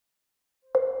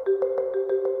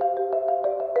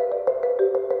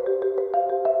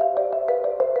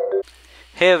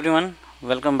Hey everyone,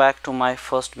 welcome back to my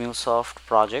first Mulesoft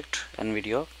project and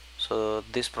video. So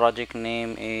this project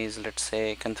name is, let's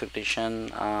say,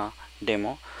 configuration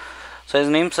demo. So as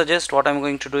name suggests, what I'm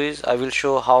going to do is I will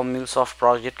show how Mulesoft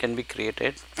project can be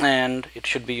created, and it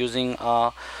should be using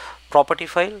a property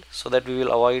file so that we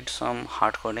will avoid some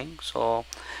hard coding. So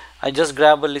I just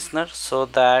grab a listener so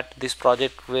that this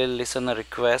project will listen a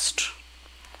request,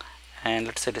 and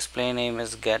let's say display name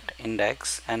is get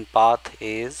index and path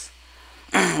is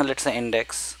let's say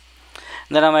index.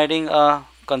 Then I'm adding a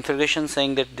configuration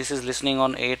saying that this is listening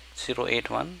on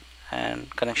 8081 and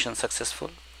connection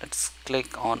successful. Let's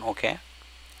click on OK.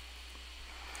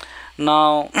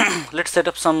 Now let's set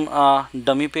up some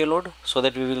dummy payload so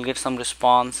that we will get some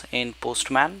response in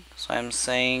Postman. So I'm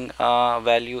saying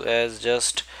value as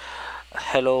just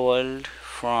hello world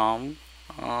from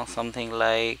something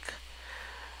like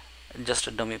just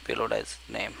a dummy payload as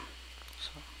name.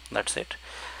 So that's it.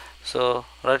 So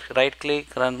right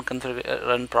click,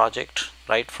 run project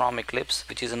right from Eclipse,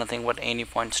 which is nothing but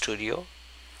Anypoint Studio,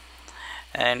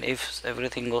 and if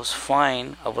everything goes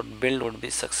fine, our build would be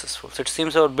successful. So it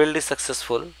seems our build is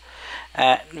successful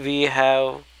and we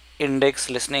have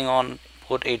index listening on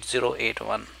port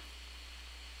 8081.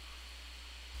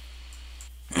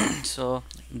 So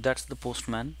that's the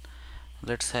Postman.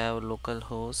 Let's have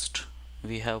localhost.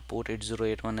 We have port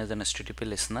 8081 as an HTTP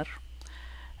listener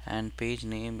and page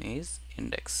name is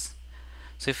index.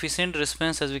 So if we send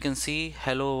response, as we can see,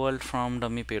 hello world from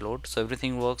dummy payload, so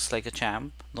everything works like a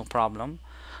champ, no problem.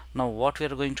 Now what we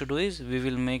are going to do is we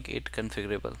will make it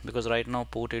configurable, because right now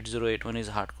port 8081 is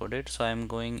hard coded. So I am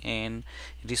going in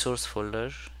resource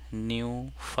folder,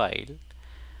 new file,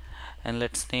 and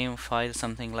let's name file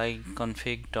something like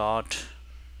config dot,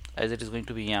 as it is going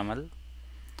to be YAML,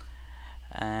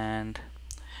 and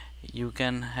you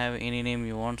can have any name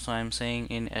you want. So I'm saying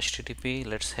in HTTP,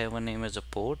 let's have a name as a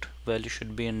port, value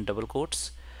should be in double quotes.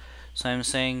 So I'm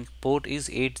saying port is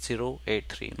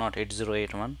 8083, not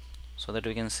 8081, so that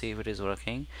we can see if it is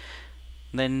working.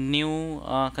 Then new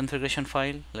configuration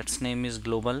file, let's name is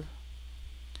global,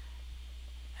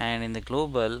 and in the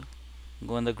global,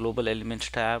 go in the global elements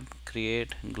tab,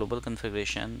 create global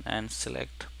configuration and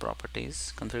select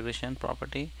properties, configuration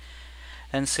property,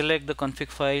 and select the config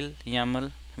file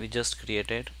YAML we just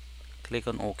created. Click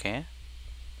on OK.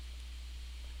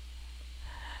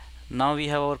 Now we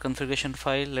have our configuration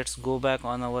file. Let's go back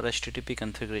on our HTTP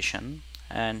configuration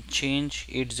and change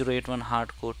 8081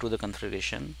 hardcode to the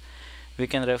configuration. We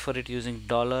can refer it using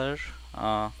dollar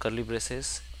curly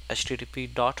braces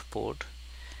HTTP dot port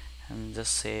and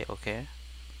just say OK.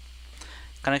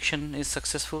 Connection is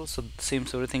successful, so it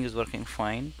seems everything is working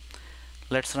fine.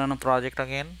 Let's run a project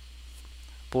again.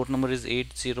 Port number is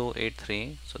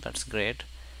 8083, so that's great.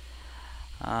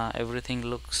 Everything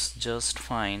looks just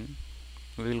fine.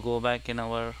 We will go back in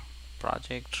our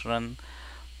project, run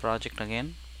project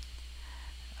again.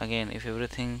 If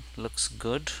everything looks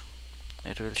good,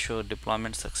 it will show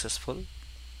deployment successful.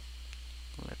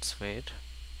 Let's wait.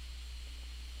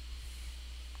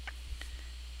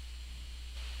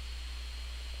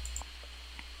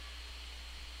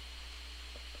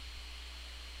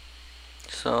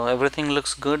 So everything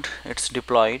looks good, it's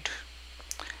deployed.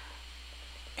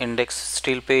 Index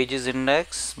still page is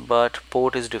index, but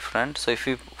port is different. So if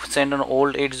you send an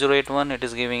old 8081, it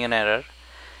is giving an error.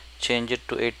 Change it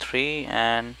to 83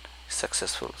 and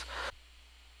successful.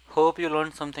 Hope you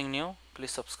learned something new. Please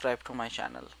subscribe to my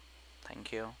channel.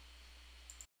 Thank you.